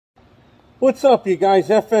What's up, you guys?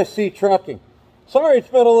 FSC Trucking. Sorry it's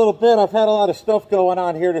been a little bit. I've had a lot of stuff going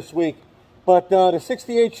on here this week. But the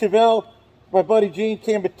 68 Chevelle, my buddy Gene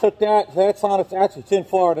came and took that. That's on its, actually it's in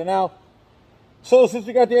Florida now. So since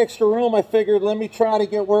we got the extra room, I figured let me try to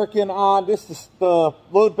get working on, this is the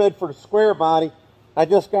load bed for the square body. I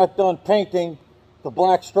just got done painting the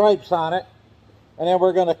black stripes on it. And then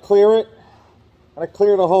we're going to clear it. And I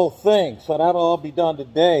clear the whole thing. So that'll all be done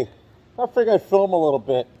today. I figured I'd film a little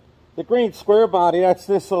bit. The green square body, that's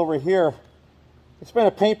this over here. It's been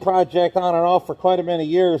a paint project on and off for quite a many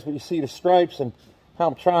years, but you see the stripes and how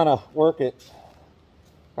I'm trying to work it.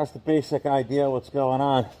 That's the basic idea of what's going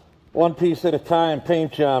on. One piece at a time,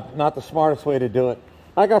 paint job. Not the smartest way to do it.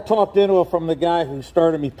 I got talked into it from the guy who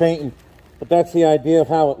started me painting, but that's the idea of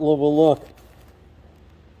how it will look.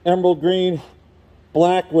 Emerald green,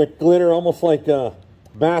 black with glitter, almost like a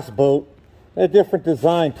bass boat. A different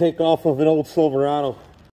design, take off of an old Silverado.